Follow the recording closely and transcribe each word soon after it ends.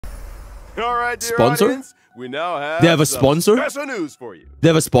All right, dear Sponsor? audience, we now have They have a sponsor? special news for you. They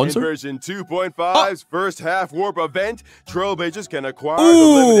have a sponsor? In version 2.5's first half warp event, Trailblazers can acquire the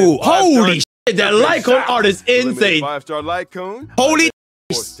Ooh, limited holy shit, that light cone art is insane. 5-star light cone. Holy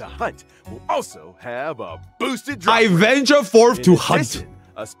Force to Hunt will also have a boosted drop I rate. venture forth In to addition, hunt.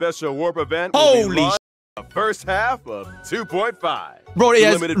 a special warp event will be Holy launched in the first half of 2.5. Bro, it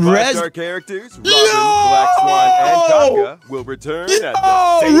has limited res. 5-star characters, Robin, Black Swan, and Pokke will return at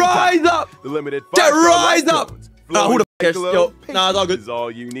the same rise time. up! The limited Yeah, 5-star rise light up! codes, Who the flowing cares? piccolo, Yo, nah, it's all good. is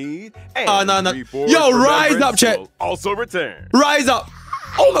all you need. And Nah. Reforged Yo, rise up, Remembrance chat. will also return. Rise up!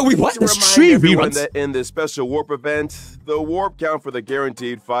 Oh my, wait, what? To There's remind 3 everyone reruns. that in this special warp event, the warp count for the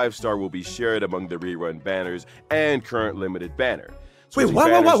guaranteed 5-star will be shared among the rerun banners and current limited banner. Wait, Switching what?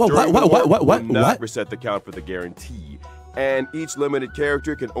 banners during the warp will What? not reset the count for the guarantee, and each limited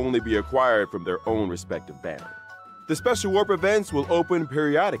character can only be acquired from their own respective banner. The special warp events will open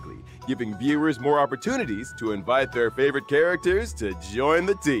periodically, giving viewers more opportunities to invite their favorite characters to join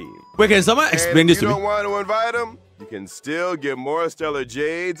the team. Wait, can someone explain And this if to you me? don't want to invite them, you can still get more Stellar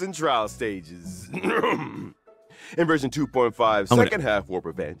Jades and trial stages. In version 2.5's second half warp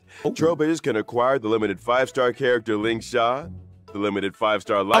event, Trailblazers can acquire the limited 5-star character Link Shaw, the limited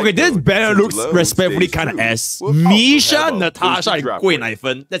 5-star light Okay, this code, banner looks Alone respectfully Stage kind of 2 S. will also Misha, have a Natasha, boosted and drop Gui rate.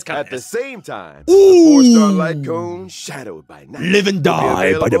 Naifen. That's kind At of the S. same time, Ooh. the 4-star light cone, Shadowed by Night, Live and will be die by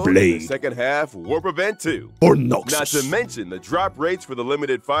the available in blade. second half warp event 2. Or Not Noxus. to mention the drop rates for the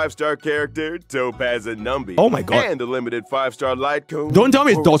limited 5-star character, Topaz and Numby. Oh my God. And the limited 5-star light cone. Don't tell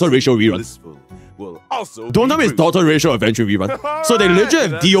me it's daughter ratio rerun. Blissful will also Don't be tell me it's boosted. daughter ratio adventure rerun. So they legit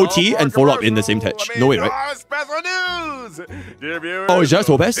have That's all DOT for and follow up in the same commercial. patch. No way, right? Our special news. Dear viewers, Oh, it's just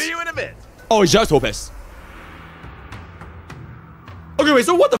Topaz? see you in a bit. Oh, it's just Topaz. Okay, wait,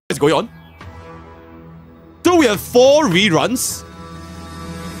 so what the f is going on? So we have 4 reruns.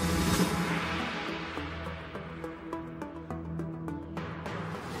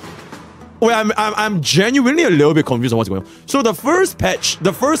 Wait, I'm genuinely a little bit confused on what's going on. So the first patch,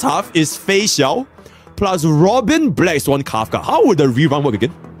 the first half is Fei Xiao plus Robin, Black Swan, Kafka. How would the rerun work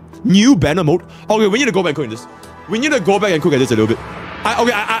again? New banner mode. Okay, we need to go back and cook this. We need to go back and cook at this a little bit.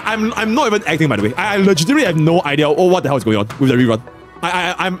 I'm not even acting, by the way. I legitimately have no idea what the hell is going on with the rerun.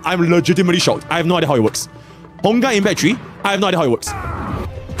 I'm legitimately shocked. I have no idea how it works. Honkai Impact 3, I have no idea how it works.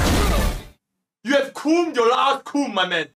 You have cooled your last cool, my man.